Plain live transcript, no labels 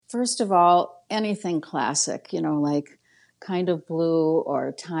first of all, anything classic, like Kind of Blue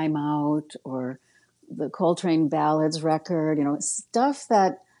or Time Out or the Coltrane Ballads record, stuff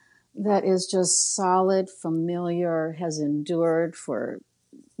that is just solid, familiar, has endured for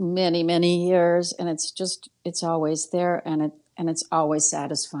many, many years, and it's always there, and it's always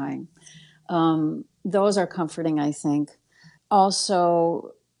satisfying. Those are comforting, I think.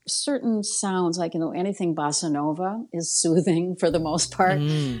 Also, certain sounds, like, anything bossa nova is soothing for the most part,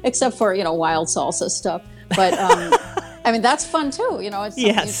 except for, wild salsa stuff. But, I mean, that's fun too. It's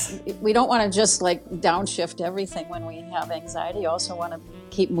yes. We don't want to just like downshift everything when we have anxiety. You also want to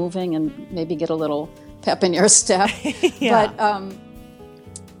keep moving and maybe get a little pep in your step.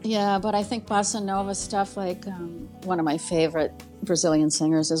 Yeah. But I think bossa nova stuff, like one of my favorite Brazilian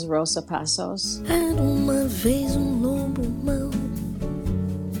singers is Rosa Passos. Era uma vez lobo mau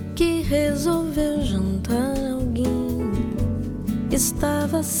que resolveu jantar alguém.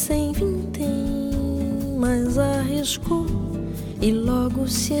 Estava sem vintém, mas arriscou e logo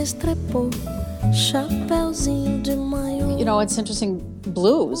se estrepou. Chapeuzinho de maiô. It's interesting.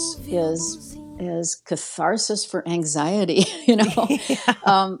 Blues is catharsis for anxiety,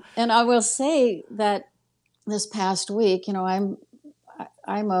 Yeah. And I will say that this past week, I'm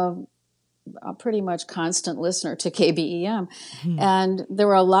a pretty much constant listener to KBEM, and there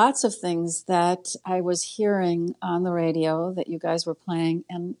were lots of things that I was hearing on the radio that you guys were playing,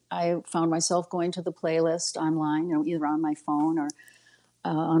 and I found myself going to the playlist online, either on my phone or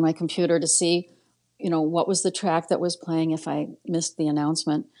on my computer to see, what was the track that was playing if I missed the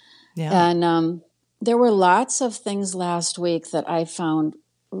announcement. Yeah. And there were lots of things last week that I found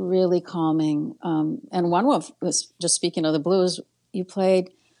really calming. And one was, just speaking of the blues, you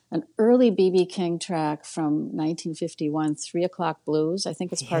played an early B.B. King track from 1951, 3 O'Clock Blues. I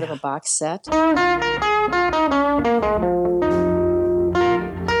think it's part of a box set.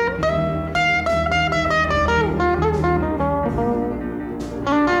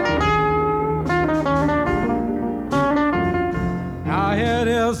 Now here it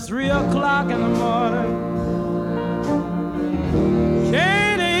is, 3 o'clock in the morning.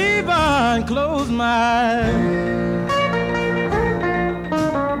 Can't even close my eyes.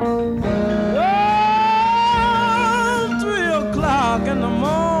 In the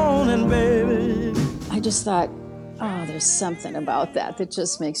morning, baby. I just thought, there's something about that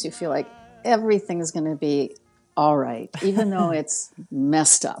just makes you feel like everything's going to be all right, even though it's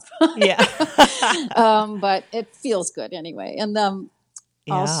messed up. Yeah. But it feels good anyway. And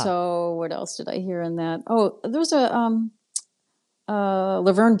also, what else did I hear in that? Oh, there was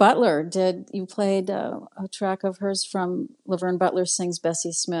Laverne Butler. You played a track of hers from Laverne Butler Sings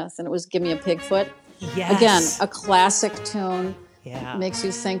Bessie Smith, and it was Give Me a Pigfoot. Yes. Again, a classic tune. Yeah. Makes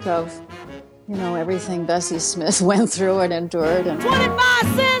you think of, everything Bessie Smith went through and endured. And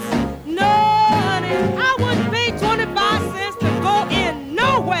 25 cents? No, honey, I wouldn't pay 25 cents to go in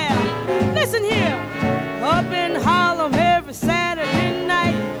nowhere. Listen here, up in Harlem every Saturday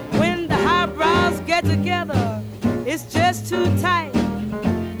night, when the highbrows get together, it's just too tight.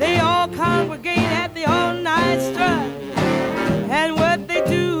 They all congregate at the all-night strut, and what they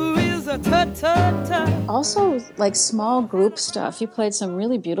do is a tut-tut-tut. Also, like small group stuff. You played some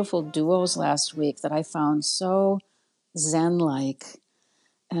really beautiful duos last week that I found so zen-like.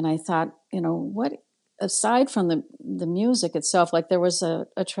 And I thought, what, aside from the music itself, like there was a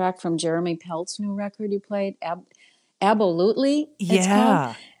track from Jeremy Pelt's new record you played, Absolutely.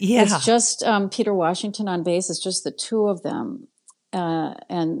 Yeah. Yeah. It's just Peter Washington on bass. It's just the two of them.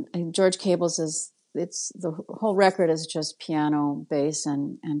 And George Cable's it's the whole record is just piano, bass,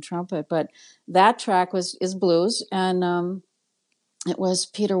 and trumpet. But that track is blues, and it was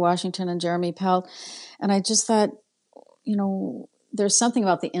Peter Washington and Jeremy Pelt. And I just thought, there's something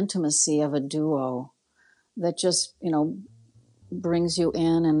about the intimacy of a duo that just, brings you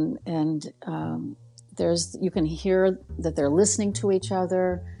in, and you can hear that they're listening to each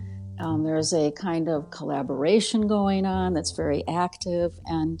other. There's a kind of collaboration going on that's very active,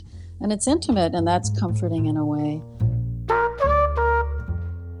 and it's intimate, and that's comforting in a way.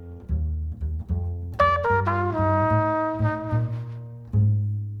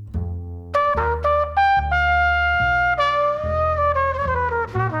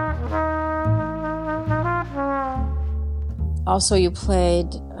 Also, you played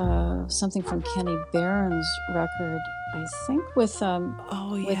something from Kenny Barron's record, I think, with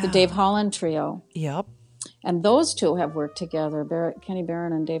the Dave Holland Trio. Yep. And those two have worked together. Kenny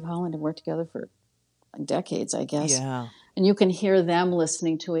Barron and Dave Holland have worked together for decades, I guess. Yeah. And you can hear them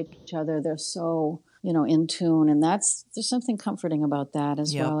listening to each other. They're so, in tune. And there's something comforting about that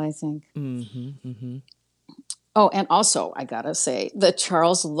as well, I think. Mm-hmm, mm-hmm. Oh, and also, I gotta say, the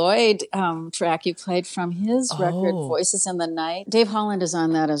Charles Lloyd track you played from his record, Voices in the Night. Dave Holland is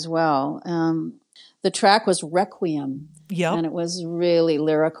on that as well. The track was Requiem. Yep. And it was really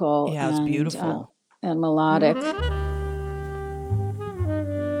lyrical. Yeah, it was beautiful. And melodic.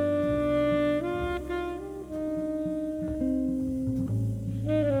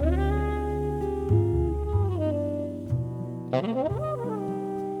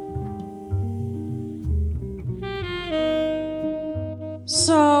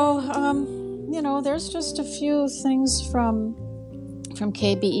 So, there's just a few things from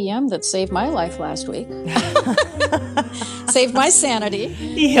KBEM that saved my life last week. Saved my sanity.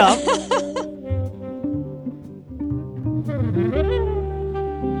 Yep.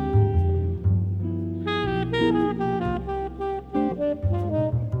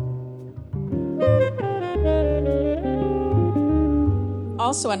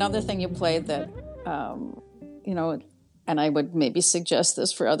 Also, another thing you played that, and I would maybe suggest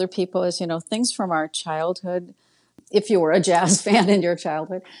this for other people is, things from our childhood, if you were a jazz fan in your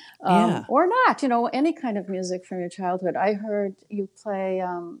childhood, or not, any kind of music from your childhood. I heard you play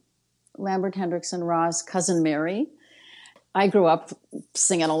Lambert Hendricks and Ross' Cousin Mary. I grew up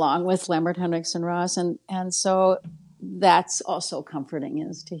singing along with Lambert Hendricks and Ross, and so that's also comforting,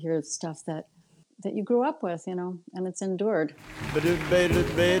 is to hear stuff that you grew up with, and it's endured. The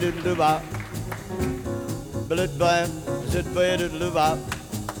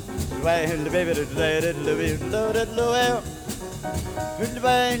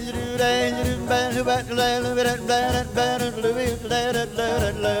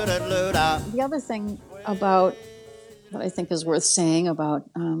other thing about what I think is worth saying about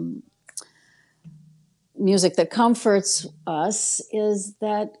music that comforts us is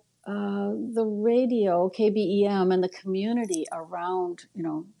that the radio, KBEM, and the community around,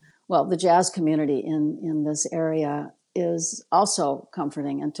 the jazz community in this area is also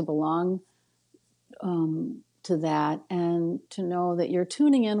comforting, and to belong to that, and to know that you're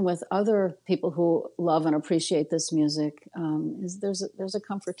tuning in with other people who love and appreciate this music, there's a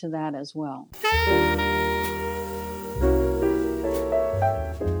comfort to that as well.